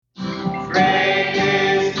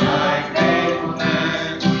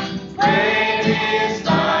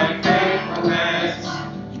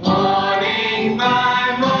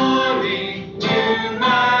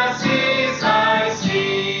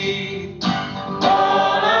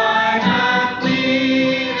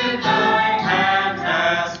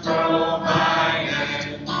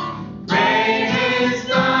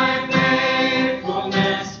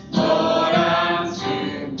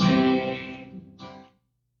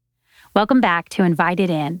Welcome back to Invited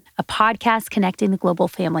In, a podcast connecting the global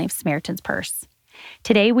family of Samaritan's Purse.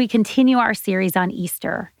 Today, we continue our series on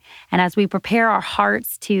Easter. And as we prepare our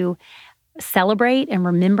hearts to celebrate and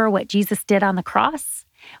remember what Jesus did on the cross,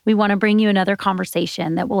 we want to bring you another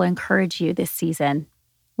conversation that will encourage you this season.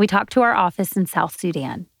 We talked to our office in South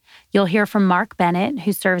Sudan. You'll hear from Mark Bennett,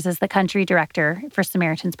 who serves as the country director for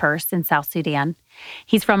Samaritan's Purse in South Sudan.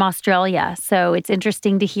 He's from Australia, so it's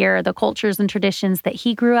interesting to hear the cultures and traditions that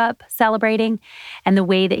he grew up celebrating and the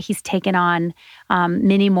way that he's taken on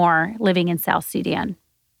many more living in South Sudan.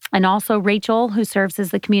 And also Rachel, who serves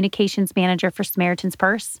as the communications manager for Samaritan's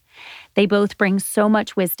Purse. They both bring so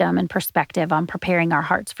much wisdom and perspective on preparing our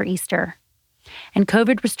hearts for Easter. And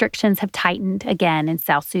COVID restrictions have tightened again in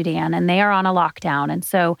South Sudan, and they are on a lockdown. And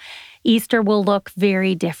so Easter will look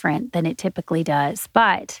very different than it typically does.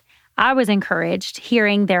 But I was encouraged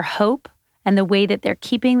hearing their hope and the way that they're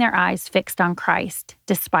keeping their eyes fixed on Christ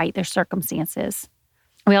despite their circumstances.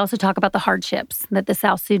 We also talk about the hardships that the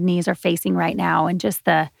South Sudanese are facing right now and just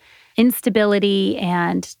the instability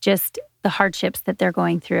and just the hardships that they're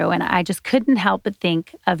going through. And I just couldn't help but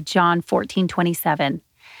think of John 14:27.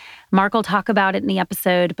 Mark will talk about it in the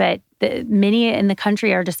episode, but many in the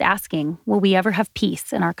country are just asking, will we ever have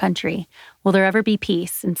peace in our country? Will there ever be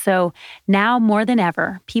peace? And so now more than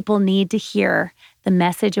ever, people need to hear the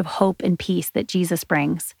message of hope and peace that Jesus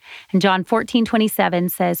brings. And John 14:27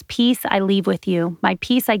 says, "Peace I leave with you, my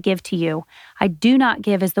peace I give to you. I do not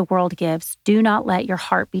give as the world gives. Do not let your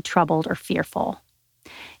heart be troubled or fearful."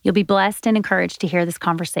 You'll be blessed and encouraged to hear this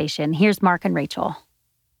conversation. Here's Mark and Rachel.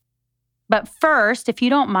 But first, if you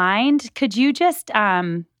don't mind, could you just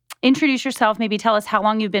introduce yourself, maybe tell us how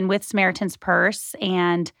long you've been with Samaritan's Purse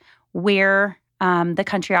and where the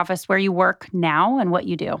country office, where you work now and what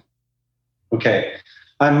you do. Okay.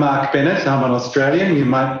 I'm Mark Bennett. I'm an Australian. You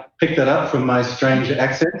might pick that up from my strange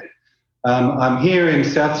accent. I'm here in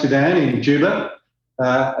South Sudan, in Juba,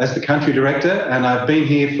 as the country director, and I've been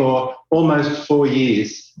here for almost 4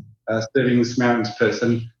 years serving the Samaritan's Purse.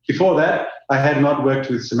 And before that, I had not worked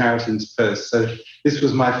with Samaritan's Purse. So this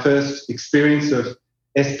was my first experience of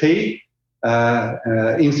SP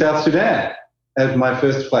in South Sudan as my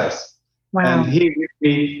first place. Wow. And here with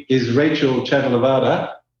me is Rachel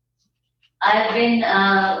Chadalavada. I've been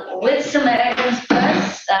with Samaritan's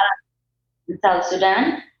Purse in South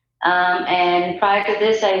Sudan. And prior to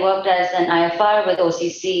this, I worked as an IFR with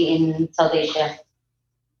OCC in South Asia.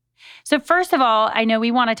 So first of all, I know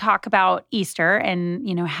we want to talk about Easter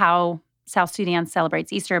and, how South Sudan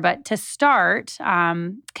celebrates Easter. But to start,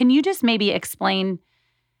 can you just maybe explain,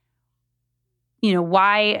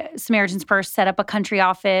 why Samaritan's Purse set up a country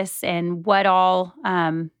office and what all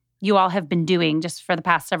you all have been doing just for the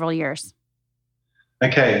past several years?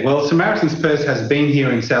 Okay, well, Samaritan's Purse has been here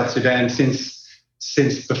in South Sudan since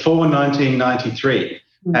before 1993.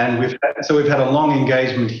 Mm-hmm. And we've had a long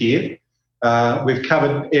engagement here. We've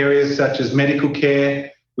covered areas such as medical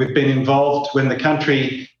care. We've been involved when the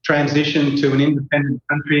country transitioned to an independent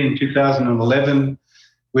country in 2011.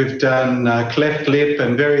 We've done cleft lip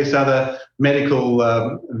and various other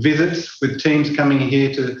medical visits with teams coming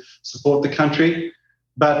here to support the country.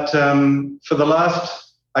 But for the last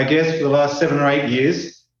 7 or 8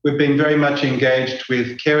 years, we've been very much engaged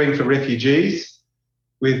with caring for refugees,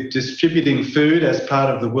 with distributing food as part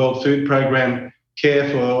of the World Food Programme care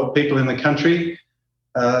for people in the country.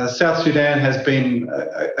 South Sudan has been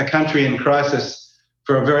a country in crisis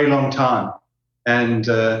for a very long time, and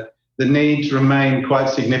the needs remain quite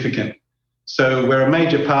significant. So we're a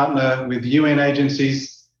major partner with UN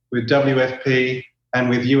agencies, with WFP, and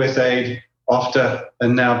with USAID, OFTA,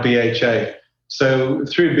 and now BHA. So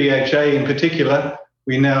through BHA in particular,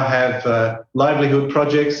 we now have livelihood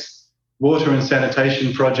projects, water and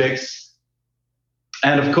sanitation projects,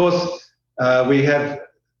 and of course, we have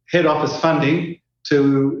head office funding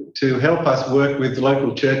to help us work with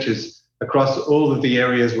local churches across all of the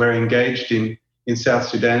areas we're engaged in South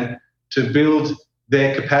Sudan to build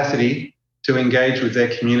their capacity to engage with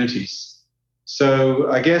their communities.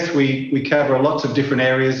 So I guess we cover lots of different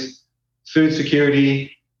areas: food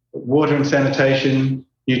security, water and sanitation,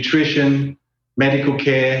 nutrition, medical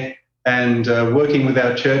care, and working with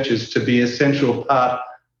our churches to be a central part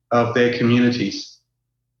of their communities.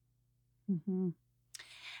 Mm-hmm.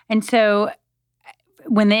 And so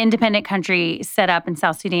when the independent country set up in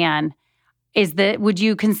South Sudan, would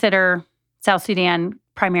you consider South Sudan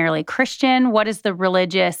primarily Christian? What is the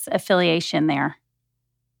religious affiliation there?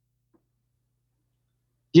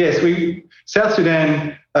 Yes, South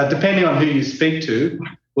Sudan, depending on who you speak to,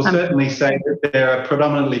 will certainly say that they're a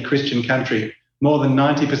predominantly Christian country. More than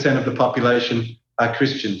 90% of the population are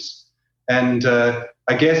Christians. And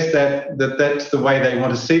I guess that's the way they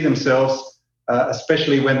want to see themselves,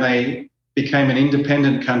 especially when they became an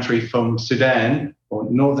independent country from Sudan, or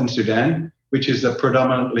northern Sudan, which is a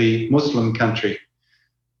predominantly Muslim country.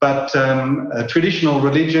 But traditional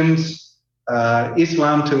religions,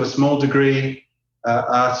 Islam to a small degree,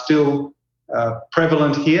 are still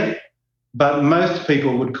prevalent here, but most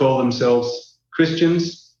people would call themselves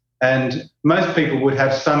Christians, and most people would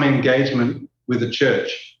have some engagement with the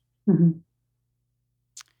church. Mm-hmm.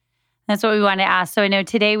 That's what we want to ask. So I know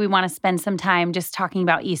today we want to spend some time just talking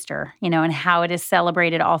about Easter, and how it is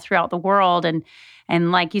celebrated all throughout the world.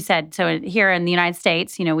 And like you said, so here in the United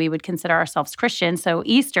States, we would consider ourselves Christians. So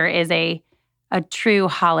Easter is a true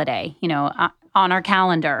holiday, on our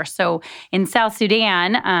calendar. So in South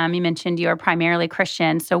Sudan, you mentioned you are primarily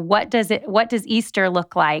Christian. So what does Easter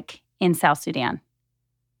look like in South Sudan?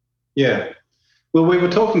 Yeah. Well, we were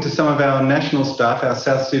talking to some of our national staff, our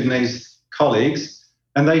South Sudanese colleagues,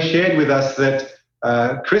 and they shared with us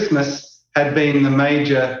that Christmas had been the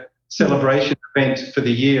major celebration event for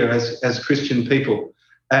the year as Christian people.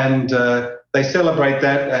 And they celebrate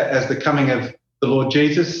that as the coming of the Lord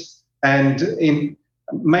Jesus, and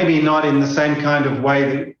maybe not in the same kind of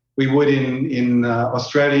way that we would in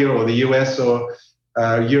Australia or the US or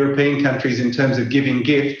European countries in terms of giving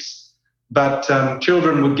gifts, but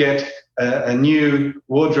children would get a new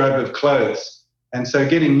wardrobe of clothes. And so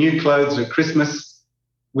getting new clothes at Christmas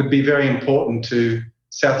would be very important to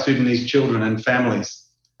South Sudanese children and families.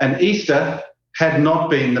 And Easter had not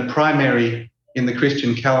been the primary in the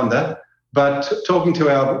Christian calendar, but talking to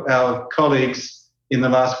our colleagues in the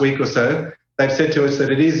last week or so, they've said to us that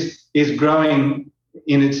it is growing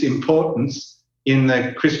in its importance in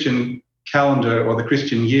the Christian calendar, or the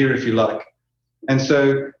Christian year, if you like. And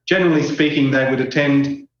so generally speaking, they would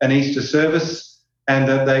attend an Easter service, and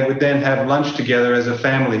that they would then have lunch together as a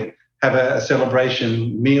family, have a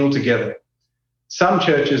celebration meal together. Some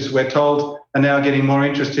churches, we're told, are now getting more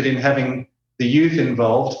interested in having the youth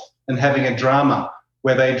involved and having a drama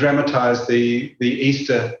where they dramatise the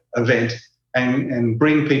Easter event and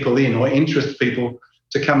bring people in, or interest people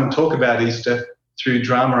to come and talk about Easter through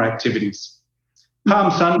drama activities.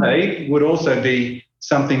 Palm Sunday would also be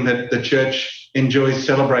something that the church enjoys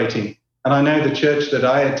celebrating. And I know the church that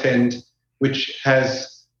I attend, which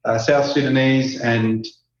has South Sudanese and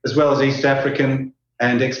as well as East African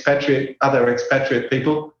and other expatriate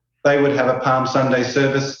people, they would have a Palm Sunday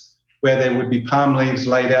service where there would be palm leaves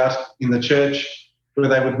laid out in the church, where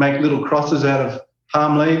they would make little crosses out of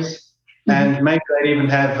palm leaves, and maybe they'd even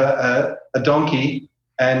have a donkey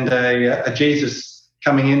and a Jesus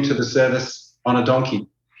coming into the service on a donkey.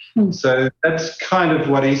 So that's kind of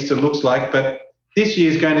what Easter looks like. But this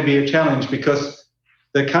year is going to be a challenge because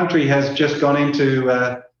the country has just gone into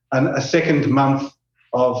a second month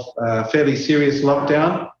of fairly serious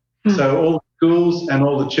lockdown. So all the schools and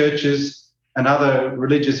all the churches and other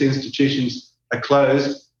religious institutions are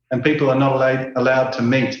closed, and people are not allowed to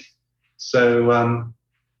meet. So,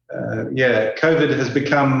 COVID has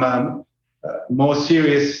become more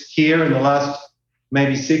serious here in the last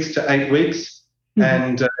maybe 6 to 8 weeks,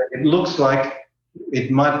 and it looks like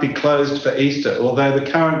it might be closed for Easter, although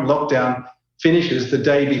the current lockdown finishes the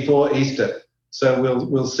day before Easter. So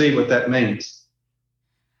we'll see what that means.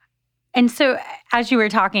 And so as you were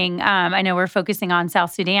talking, I know we're focusing on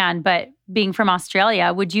South Sudan, but being from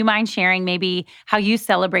Australia, would you mind sharing maybe how you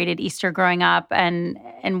celebrated Easter growing up, and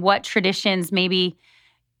what traditions maybe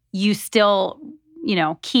you still,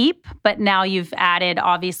 keep, but now you've added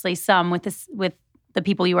obviously some with the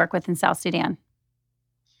people you work with in South Sudan?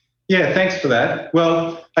 Yeah, thanks for that.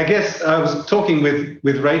 Well, I guess I was talking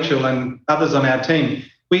with Rachel and others on our team.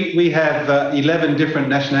 We have 11 different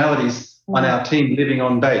nationalities on our team living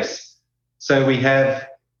on base. So we have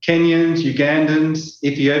Kenyans, Ugandans,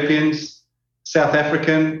 Ethiopians, South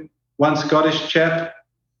African, one Scottish chap,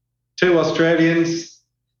 2 Australians,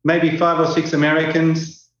 maybe 5 or 6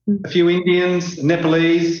 Americans, a few Indians,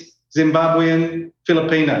 Nepalese, Zimbabwean,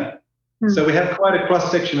 Filipino. So we have quite a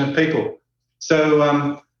cross-section of people.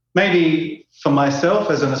 So maybe for myself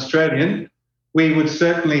as an Australian, we would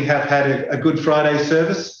certainly have had a Good Friday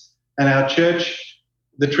service, and our church,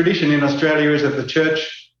 the tradition in Australia is that the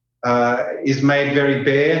church is made very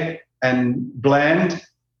bare and bland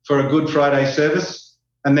for a Good Friday service.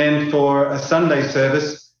 And then for a Sunday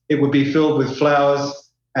service, it would be filled with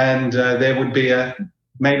flowers, and there would be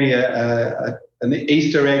maybe an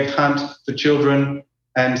Easter egg hunt for children,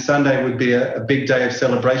 and Sunday would be a big day of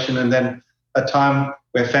celebration, and then a time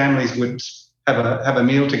where families would have a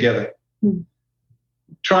meal together.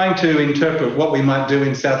 Trying to interpret what we might do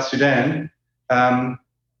in South Sudan,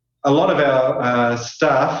 a lot of our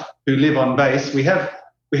staff who live on base, we have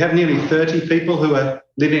nearly 30 people who are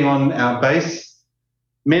living on our base.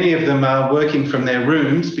 Many of them are working from their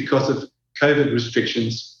rooms because of COVID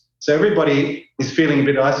restrictions. So everybody is feeling a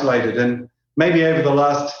bit isolated. And maybe over the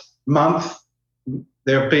last month,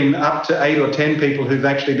 there have been up to 8 or 10 people who've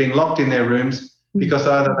actually been locked in their rooms because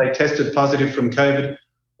either they tested positive from COVID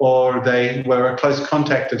or they were a close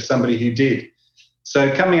contact of somebody who did.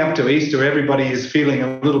 So coming up to Easter, everybody is feeling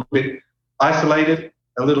a little bit isolated,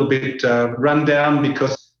 a little bit run down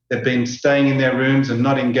because they've been staying in their rooms and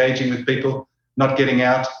not engaging with people, not getting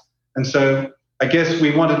out. And so I guess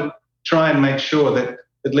we want to try and make sure that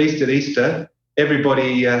at least at Easter,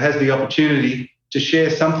 everybody has the opportunity to share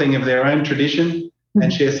something of their own tradition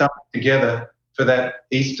and share something together for that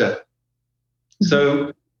Easter.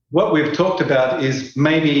 So what we've talked about is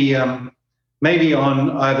maybe on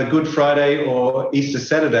either Good Friday or Easter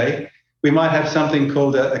Saturday, we might have something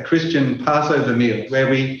called a Christian Passover meal, where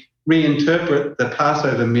we reinterpret the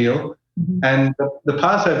Passover meal. And the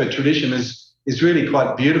Passover tradition is really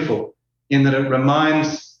quite beautiful in that it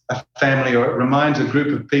reminds a family, or it reminds a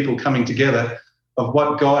group of people coming together of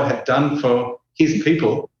what God had done for his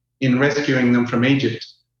people in rescuing them from Egypt.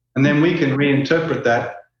 And then we can reinterpret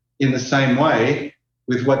that in the same way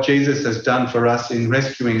with what Jesus has done for us in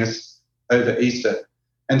rescuing us over Easter.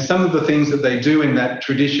 And some of the things that they do in that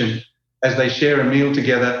tradition as they share a meal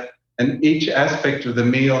together, and each aspect of the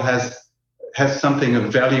meal has something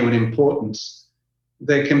of value and importance.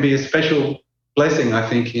 There can be a special blessing, I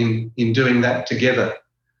think, in doing that together.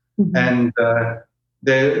 And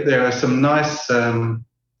there are some nice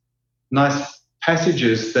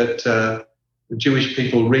passages that the Jewish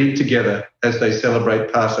people read together as they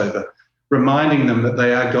celebrate Passover, reminding them that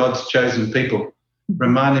they are God's chosen people,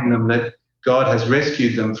 reminding them that God has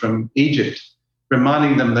rescued them from Egypt,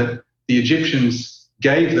 reminding them that the Egyptians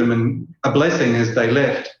gave them a blessing as they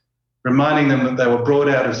left, reminding them that they were brought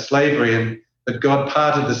out of slavery and that God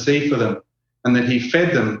parted the sea for them and that he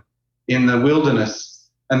fed them in the wilderness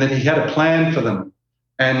and that he had a plan for them.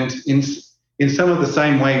 And in some of the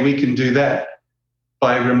same way, we can do that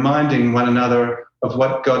by reminding one another of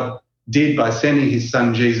what God did by sending his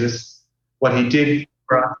son Jesus, what he did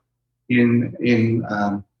for us in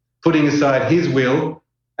putting aside his will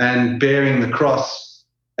and bearing the cross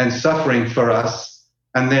and suffering for us,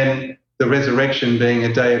 and then the resurrection being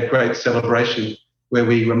a day of great celebration where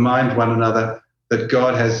we remind one another that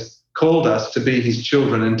God has called us to be his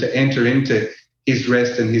children and to enter into his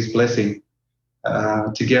rest and his blessing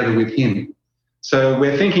together with him. So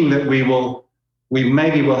we're thinking that we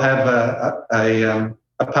maybe will have a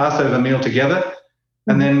Passover meal together,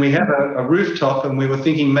 and then we have a rooftop, and we were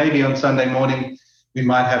thinking maybe on Sunday morning we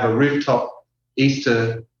might have a rooftop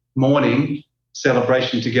Easter morning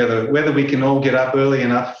celebration together. Whether we can all get up early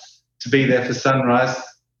enough to be there for sunrise,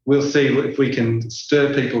 we'll see if we can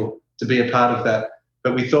stir people to be a part of that.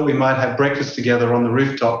 But we thought we might have breakfast together on the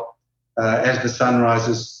rooftop as the sun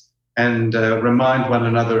rises and remind one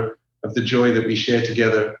another of the joy that we share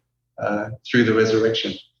together through the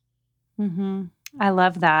resurrection. I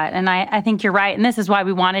love that. And I think you're right. And this is why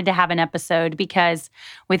we wanted to have an episode, because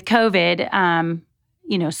with COVID,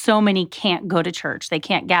 so many can't go to church. They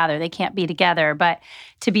can't gather. They can't be together. But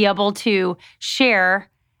to be able to share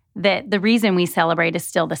that the reason we celebrate is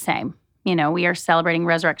still the same. We are celebrating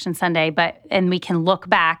Resurrection Sunday, and we can look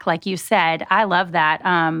back, like you said. I love that.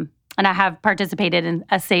 And I have participated in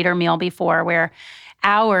a Seder meal before where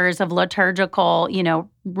hours of liturgical,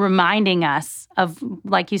 reminding us of,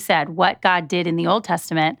 like you said, what God did in the Old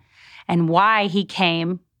Testament and why he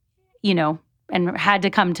came, and had to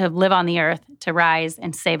come to live on the earth to rise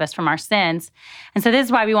and save us from our sins. And so this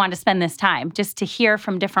is why we wanted to spend this time, just to hear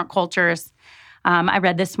from different cultures. I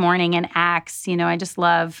read this morning in Acts, I just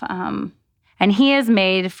love, and he has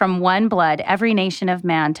made from one blood every nation of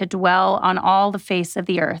man to dwell on all the face of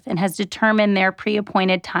the earth and has determined their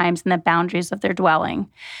pre-appointed times and the boundaries of their dwelling.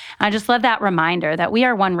 I just love that reminder that we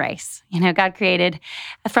are one race. God created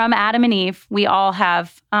from Adam and Eve. We all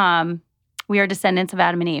have, we are descendants of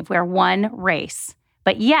Adam and Eve. We are one race.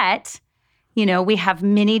 But yet, we have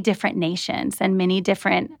many different nations and many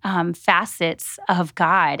different facets of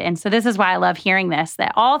God. And so this is why I love hearing this,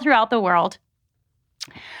 that all throughout the world,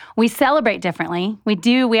 we celebrate differently.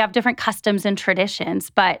 We have different customs and traditions,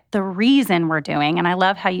 but the reason we're doing, and I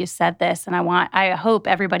love how you said this, and I hope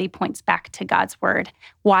everybody points back to God's word,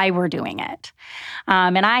 why we're doing it.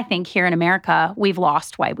 And I think here in America, we've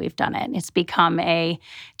lost why we've done it. It's become a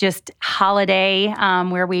just holiday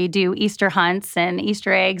where we do Easter hunts and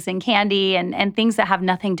Easter eggs and candy and things that have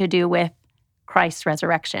nothing to do with Christ's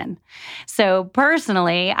resurrection. So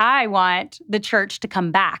personally, I want the church to come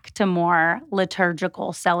back to more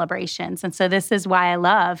liturgical celebrations. And so this is why I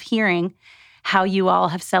love hearing how you all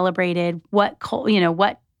have celebrated, what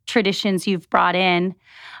traditions you've brought in.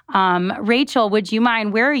 Rachel, would you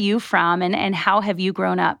mind, where are you from and how have you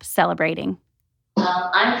grown up celebrating?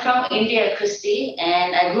 I'm from India, Christy,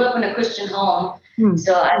 and I grew up in a Christian home.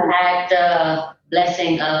 So I've had the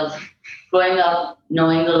blessing of growing up,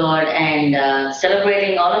 knowing the Lord, and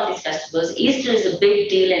celebrating all of these festivals. Easter is a big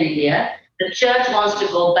deal in India. The church wants to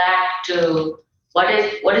go back to what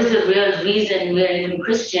is the real reason we're even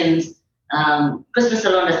Christians. Christmas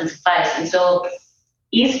alone doesn't suffice. And so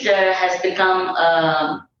Easter has become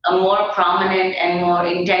a more prominent and more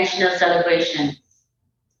intentional celebration.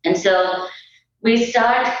 And so we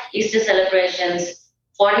start Easter celebrations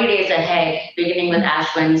 40 days ahead, beginning with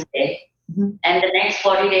Ash Wednesday. And the next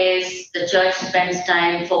 40 days, the church spends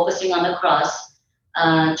time focusing on the cross.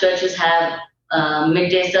 Churches have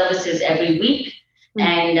midday services every week.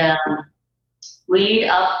 And we lead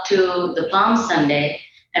up to the Palm Sunday.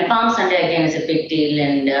 And Palm Sunday, again, is a big deal.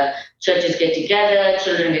 And churches get together,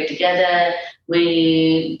 children get together.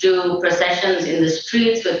 We do processions in the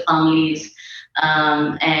streets with palm leaves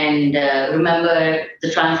and remember the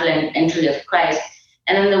triumphal entry of Christ.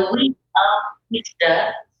 And then the week of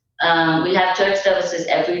Easter, we have church services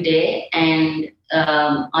every day. And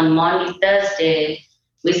on Maundy Thursday,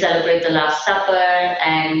 we celebrate the Last Supper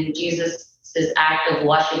and Jesus' act of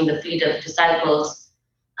washing the feet of disciples.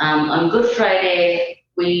 On Good Friday,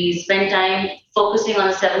 we spend time focusing on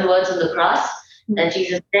the 7 words on the cross that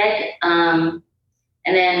Jesus said. And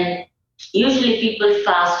then usually people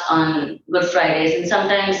fast on Good Fridays, and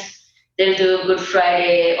sometimes they'll do Good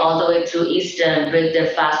Friday all the way through Easter and break their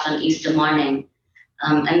fast on Easter morning.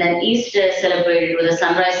 And then Easter is celebrated with a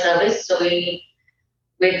sunrise service. So we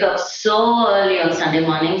wake up so early on Sunday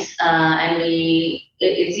mornings, and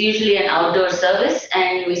it's usually an outdoor service,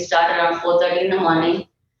 and we start around 4:30 in the morning.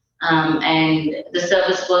 And the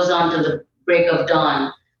service goes on to the break of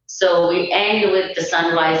dawn. So we end with the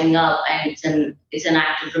sun rising up, and it's an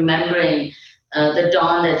act of remembering the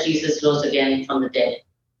dawn that Jesus rose again from the dead.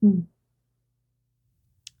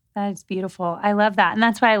 That is beautiful. I love that. And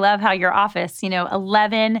that's why I love how your office,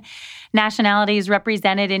 11 nationalities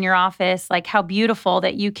represented in your office, like how beautiful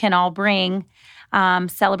that you can all bring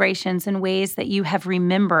celebrations in ways that you have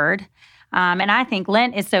remembered. And I think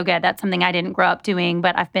Lent is so good. That's something I didn't grow up doing,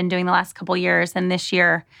 but I've been doing the last couple of years. And this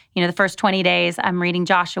year, the first 20 days, I'm reading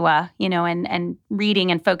Joshua, and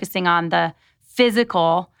reading and focusing on the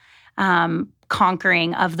physical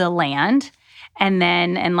conquering of the land. And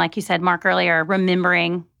then, and like you said, Mark, earlier,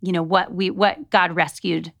 remembering, what God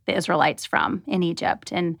rescued the Israelites from in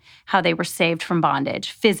Egypt and how they were saved from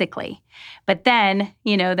bondage physically. But then,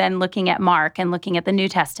 then looking at Mark and looking at the New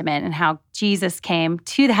Testament and how Jesus came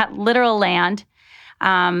to that literal land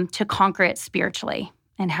to conquer it spiritually,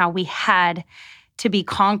 and how we had to be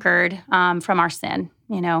conquered from our sin.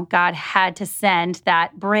 God had to send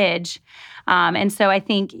that bridge. And so I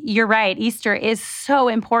think you're right. Easter is so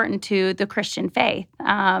important to the Christian faith.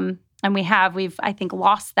 And we've, I think,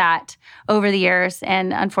 lost that over the years.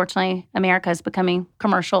 And unfortunately, America is becoming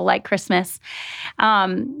commercial like Christmas.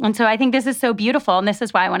 And so I think this is so beautiful. And this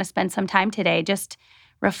is why I want to spend some time today just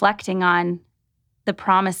reflecting on the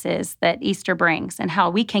promises that Easter brings and how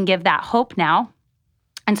we can give that hope now.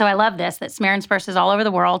 And so I love this, that Samaritan's Purse is all over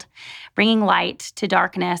the world, bringing light to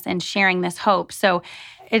darkness and sharing this hope. So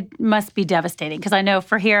it must be devastating, because I know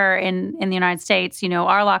for here in the United States,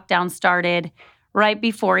 our lockdown started right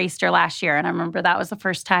before Easter last year. And I remember that was the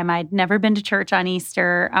first time I'd never been to church on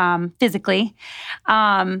Easter physically.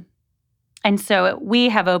 And so we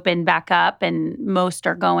have opened back up, and most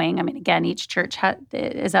are going. I mean, again, each church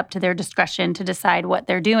is up to their discretion to decide what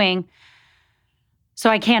they're doing. So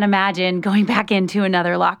I can't imagine going back into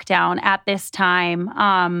another lockdown at this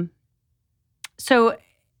time. So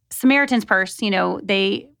Samaritan's Purse,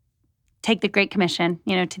 they take the Great Commission,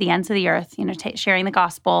 to the ends of the earth, sharing the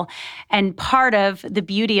gospel. And part of the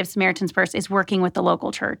beauty of Samaritan's Purse is working with the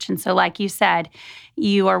local church. And so like you said,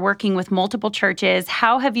 you are working with multiple churches.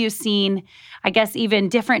 How have you seen, I guess, even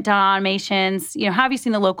different denominations, how have you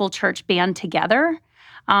seen the local church band together?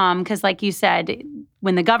 Because like you said,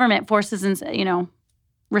 when the government forces,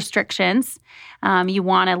 restrictions, you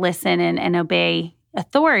want to listen and obey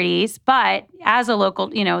authorities. But as a local,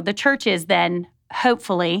 the churches then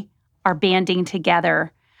hopefully are banding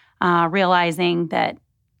together, realizing that,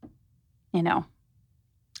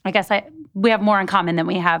 I guess we have more in common than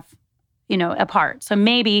we have, apart. So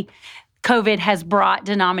maybe COVID has brought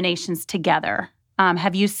denominations together.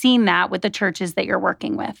 Have you seen that with the churches that you're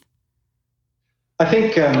working with? I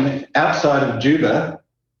think outside of Juba,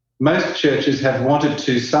 most churches have wanted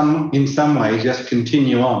to, in some way, just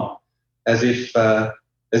continue on as if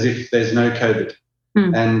there's no COVID.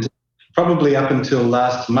 And probably up until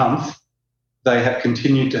last month, they have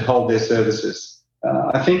continued to hold their services.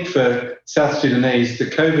 I think for South Sudanese, the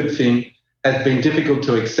COVID thing has been difficult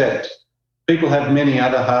to accept. People have many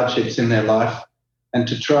other hardships in their life, and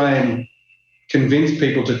to try and convince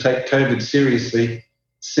people to take COVID seriously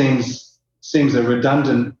seems a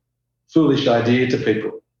redundant, foolish idea to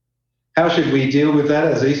people. How should we deal with that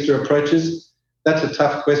as Easter approaches? That's a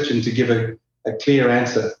tough question to give a clear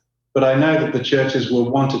answer. But I know that the churches will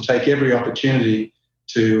want to take every opportunity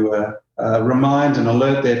to remind and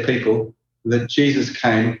alert their people that Jesus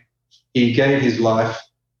came, he gave his life,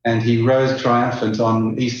 and he rose triumphant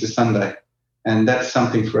on Easter Sunday. And that's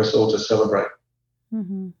something for us all to celebrate.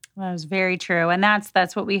 Mm-hmm. Well, that was very true. And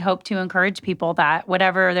that's what we hope to encourage people, that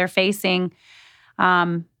whatever they're facing,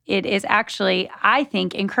 it is actually, I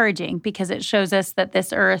think, encouraging, because it shows us that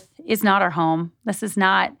this earth is not our home. This is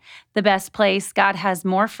not the best place. God has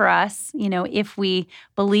more for us, if we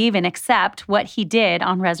believe and accept what he did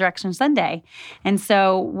on Resurrection Sunday. And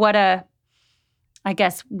so what a, I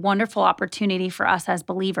guess, wonderful opportunity for us as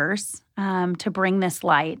believers to bring this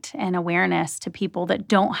light and awareness to people that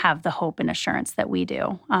don't have the hope and assurance that we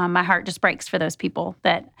do. My heart just breaks for those people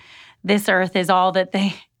that this earth is all that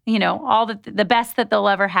they, all the best that they'll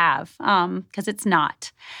ever have, because it's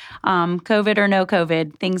not. COVID or no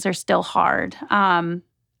COVID, things are still hard.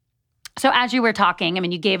 So as you were talking,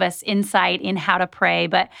 you gave us insight in how to pray,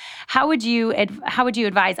 but how would you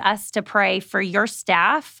advise us to pray for your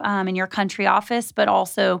staff in your country office, but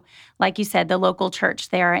also, like you said, the local church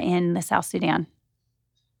there in the South Sudan?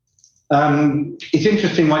 It's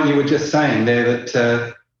interesting what you were just saying there,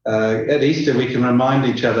 that at Easter we can remind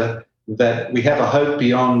each other that we have a hope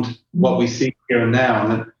beyond what we see here and now,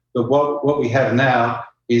 and that what we have now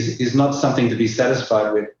is not something to be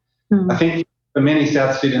satisfied with. I think for many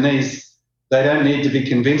South Sudanese, they don't need to be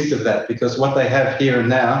convinced of that, because what they have here and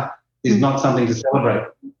now is not something to celebrate.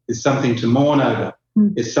 It's something to mourn over.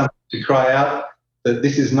 It's something to cry out that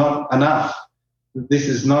this is not enough. This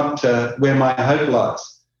is not where my hope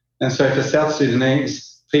lies. And so for South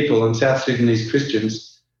Sudanese people and South Sudanese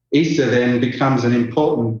Christians, Easter then becomes an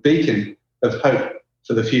important beacon of hope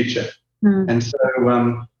for the future. And so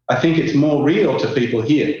I think it's more real to people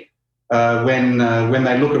here when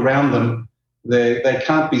they look around them. They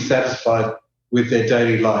can't be satisfied with their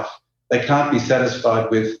daily life. They can't be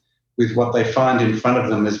satisfied with what they find in front of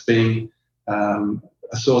them as being a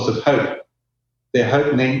source of hope. Their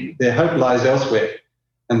hope lies elsewhere,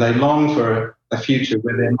 and they long for a future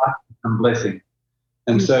where there might be some blessing.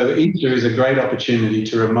 And so Easter is a great opportunity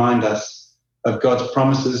to remind us of God's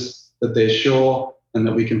promises, that they're sure, and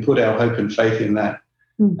that we can put our hope and faith in that.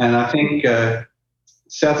 And I think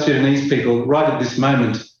South Sudanese people, right at this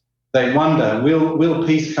moment, they wonder, will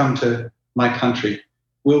peace come to my country?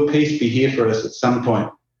 Will peace be here for us at some point?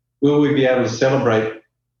 Will we be able to celebrate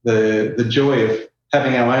the joy of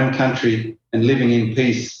having our own country and living in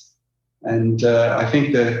peace? And I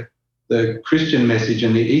think the Christian message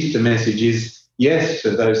and the Easter message is yes to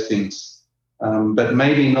those things, but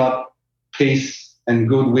maybe not peace and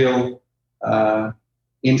goodwill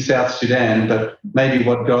in South Sudan, but maybe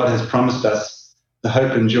what God has promised us, the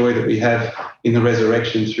hope and joy that we have in the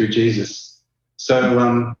resurrection through Jesus.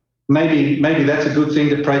 So maybe that's a good thing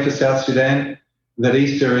to pray for South Sudan, that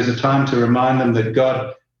Easter is a time to remind them that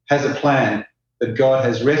God has a plan, that God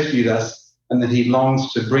has rescued us, and that he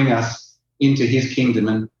longs to bring us into his kingdom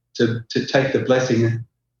and to take the blessing,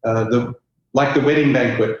 like the wedding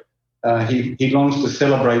banquet. He longs to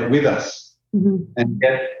celebrate with us. And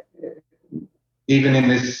yet, even in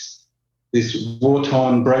this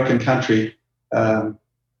war-torn, broken country,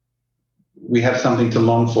 we have something to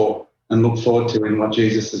long for and look forward to in what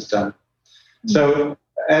Jesus has done. So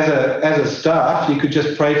as a staff, you could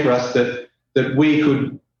just pray for us that we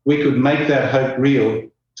could make that hope real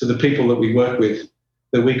to the people that we work with,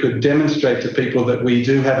 that we could demonstrate to people that we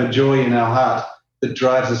do have a joy in our heart that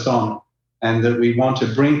drives us on, and that we want to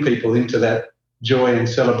bring people into that joy and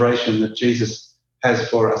celebration that Jesus has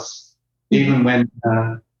for us, even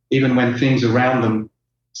when things around them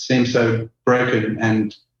seem so broken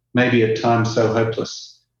and maybe at times so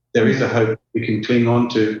hopeless. There is a hope we can cling on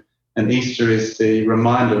to, and Easter is the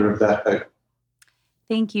reminder of that hope.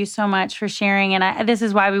 Thank you so much for sharing. And this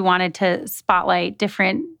is why we wanted to spotlight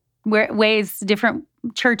different ways different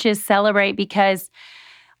churches celebrate, because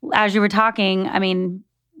as you were talking,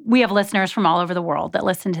 we have listeners from all over the world that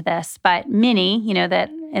listen to this, but many, that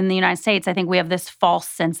in the United States, I think we have this false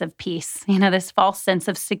sense of peace, this false sense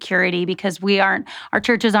of security because our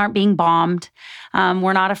churches aren't being bombed.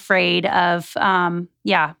 We're not afraid of,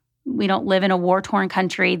 we don't live in a war-torn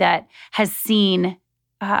country that has seen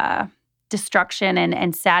destruction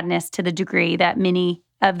and sadness to the degree that many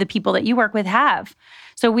of the people that you work with have.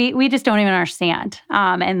 So we just don't even understand.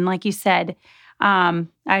 And like you said,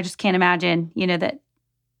 I just can't imagine, that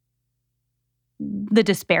the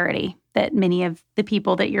disparity that many of the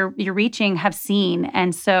people that you're reaching have seen.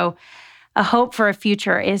 And so a hope for a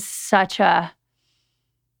future is such a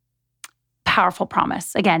powerful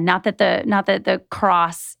promise. Again, not that the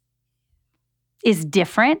cross is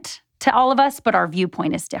different to all of us, but our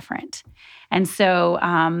viewpoint is different. And so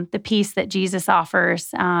the peace that Jesus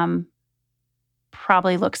offers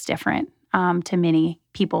probably looks different to many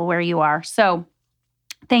people where you are. So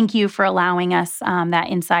thank you for allowing us that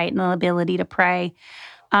insight and the ability to pray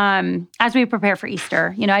as we prepare for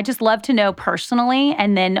Easter. I just love to know personally,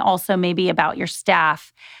 and then also maybe about your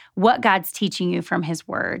staff, what God's teaching you from His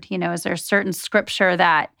Word. Is there a certain scripture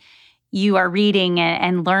that you are reading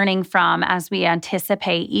and learning from as we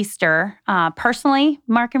anticipate Easter, personally,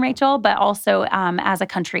 Mark and Rachel, but also as a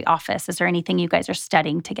country office? Is there anything you guys are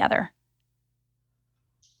studying together?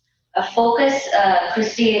 A focus,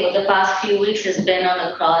 Christy, over the past few weeks has been on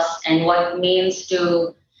the cross and what it means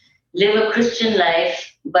to live a Christian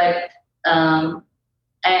life, but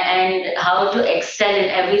and how to excel in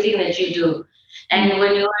everything that you do. And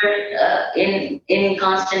when you're in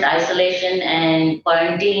constant isolation and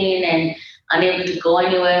quarantine and unable to go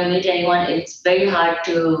anywhere, meet anyone, it's very hard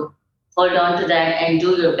to hold on to that and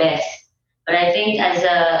do your best. But I think as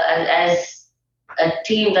a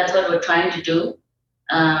team, that's what we're trying to do.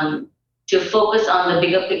 To focus on the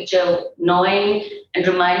bigger picture, knowing and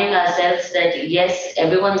reminding ourselves that, yes,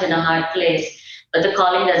 everyone's in a hard place, but the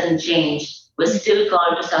calling doesn't change. We're still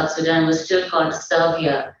called to South Sudan. We're still called to serve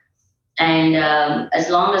here. And as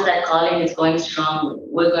long as that calling is going strong,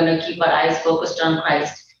 we're going to keep our eyes focused on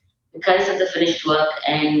Christ because of the finished work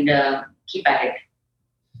and keep at it.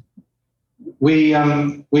 We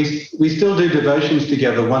still do devotions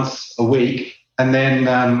together once a week, and then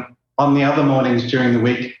on the other mornings during the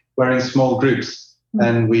week, we're in small groups,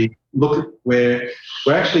 and we look at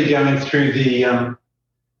we're actually going through the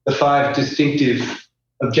 5 distinctive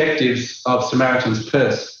objectives of Samaritan's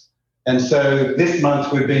Purse. And so this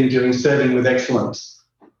month we've been doing serving with excellence.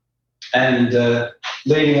 And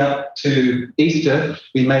leading up to Easter,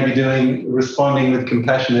 we may be doing responding with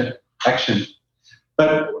compassionate action.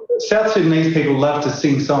 But South Sudanese people love to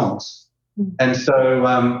sing songs. And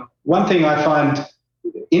so one thing I find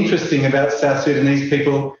interesting about South Sudanese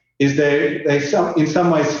people is they're in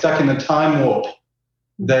some ways stuck in a time warp.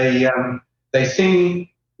 They sing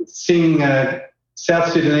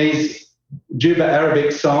South Sudanese Juba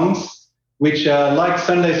Arabic songs, which are like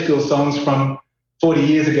Sunday school songs from 40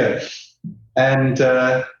 years ago. And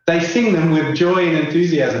they sing them with joy and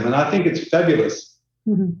enthusiasm, and I think it's fabulous.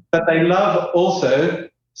 Mm-hmm. But they love also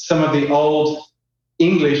some of the old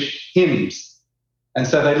English hymns. And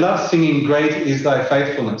so they love singing Great Is Thy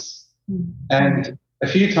Faithfulness. Mm-hmm. And a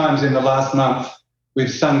few times in the last month, we've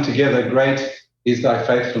sung together, Great Is Thy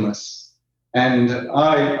Faithfulness. And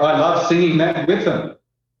I love singing that with them.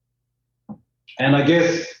 And I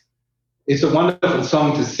guess it's a wonderful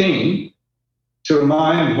song to sing, to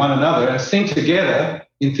remind one another and sing together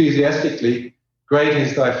enthusiastically, Great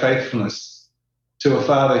is Thy Faithfulness, to a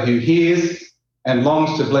Father who hears and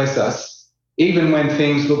longs to bless us, even when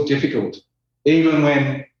things look difficult, even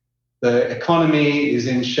when the economy is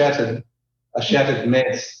in a shattered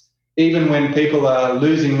mess, even when people are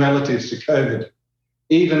losing relatives to COVID,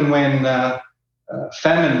 even when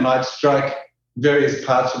famine might strike various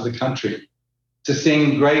parts of the country. To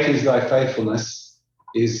sing Great is Thy Faithfulness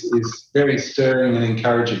is very stirring and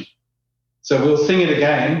encouraging. So we'll sing it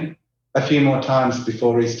again a few more times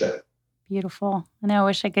before Easter. Beautiful. And I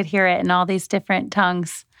wish I could hear it in all these different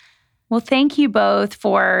tongues. Well, thank you both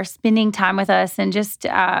for spending time with us and just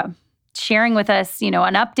sharing with us, an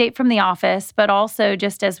update from the office, but also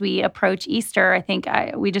just as we approach Easter, I think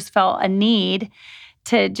we just felt a need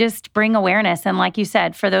to just bring awareness. And like you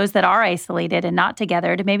said, for those that are isolated and not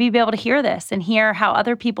together, to maybe be able to hear this and hear how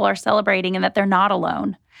other people are celebrating and that they're not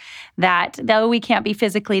alone. That though we can't be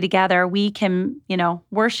physically together, we can,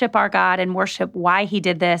 worship our God and worship why He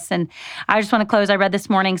did this. And I just want to close. I read this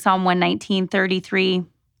morning Psalm 119, 33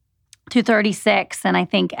 to 36. And I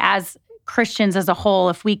think as Christians as a whole,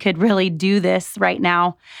 if we could really do this right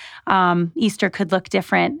now, Easter could look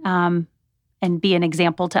different and be an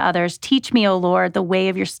example to others. Teach me, O Lord, the way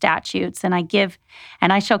of your statutes, and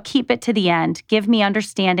I shall keep it to the end. Give me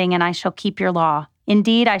understanding, and I shall keep your law.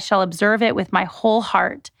 Indeed, I shall observe it with my whole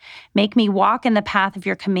heart. Make me walk in the path of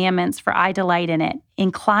your commandments, for I delight in it.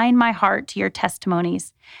 Incline my heart to your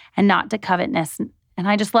testimonies and not to covetousness. And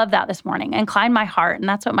I just love that this morning. Incline my heart. And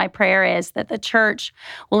that's what my prayer is, that the church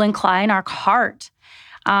will incline our heart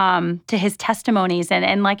to his testimonies.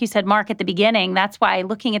 And like you said, Mark, at the beginning, that's why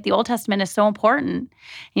looking at the Old Testament is so important.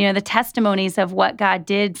 You know, the testimonies of what God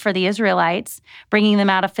did for the Israelites, bringing them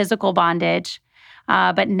out of physical bondage.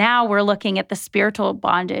 But now we're looking at the spiritual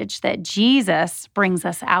bondage that Jesus brings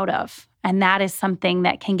us out of. And that is something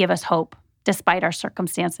that can give us hope despite our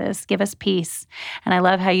circumstances, give us peace. And I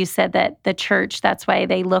love how you said that the church, that's why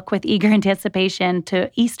they look with eager anticipation to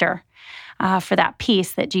Easter for that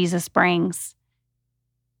peace that Jesus brings.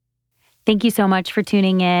 Thank you so much for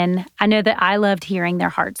tuning in. I know that I loved hearing their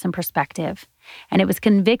hearts and perspective. And it was a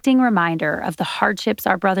convicting reminder of the hardships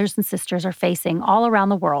our brothers and sisters are facing all around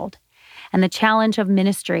the world and the challenge of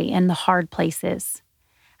ministry in the hard places.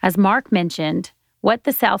 As Mark mentioned, what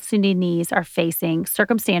the South Sudanese are facing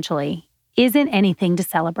circumstantially isn't anything to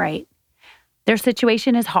celebrate. Their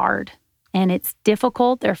situation is hard and it's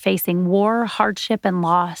difficult. They're facing war, hardship, and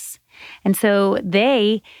loss. And so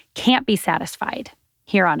they can't be satisfied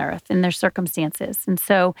here on earth in their circumstances. And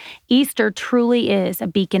so Easter truly is a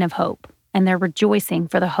beacon of hope, and they're rejoicing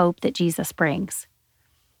for the hope that Jesus brings.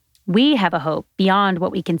 We have a hope beyond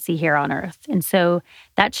what we can see here on earth. And so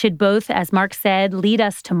that should both, as Mark said, lead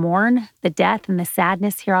us to mourn the death and the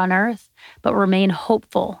sadness here on earth, but remain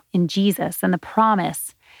hopeful in Jesus and the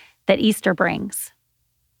promise that Easter brings.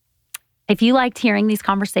 If you liked hearing these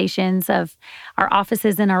conversations of our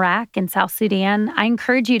offices in Iraq and South Sudan, I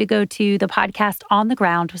encourage you to go to the podcast On the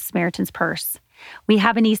Ground with Samaritan's Purse. We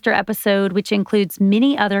have an Easter episode which includes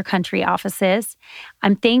many other country offices.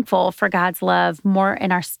 I'm thankful for God's love more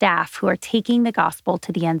in our staff who are taking the gospel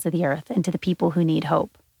to the ends of the earth and to the people who need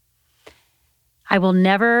hope. I will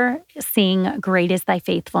never sing Great is Thy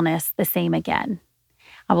Faithfulness the same again.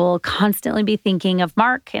 I will constantly be thinking of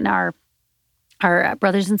Mark and our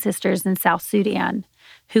brothers and sisters in South Sudan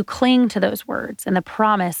who cling to those words and the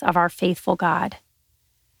promise of our faithful God.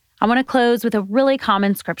 I want to close with a really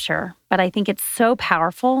common scripture, but I think it's so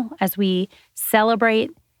powerful as we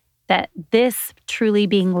celebrate that this truly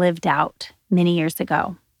being lived out many years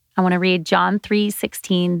ago. I want to read John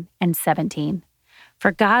 3:16 and 17.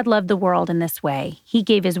 For God loved the world in this way. He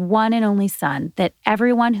gave his one and only Son, that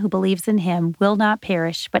everyone who believes in him will not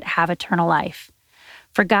perish but have eternal life.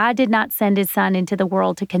 For God did not send his Son into the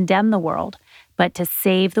world to condemn the world, but to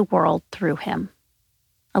save the world through him.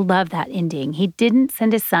 I love that ending. He didn't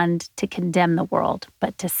send his Son to condemn the world,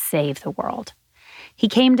 but to save the world. He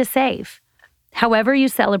came to save. However you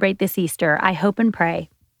celebrate this Easter, I hope and pray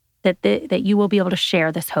that you will be able to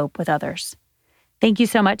share this hope with others. Thank you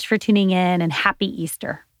so much for tuning in, and happy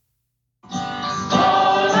Easter.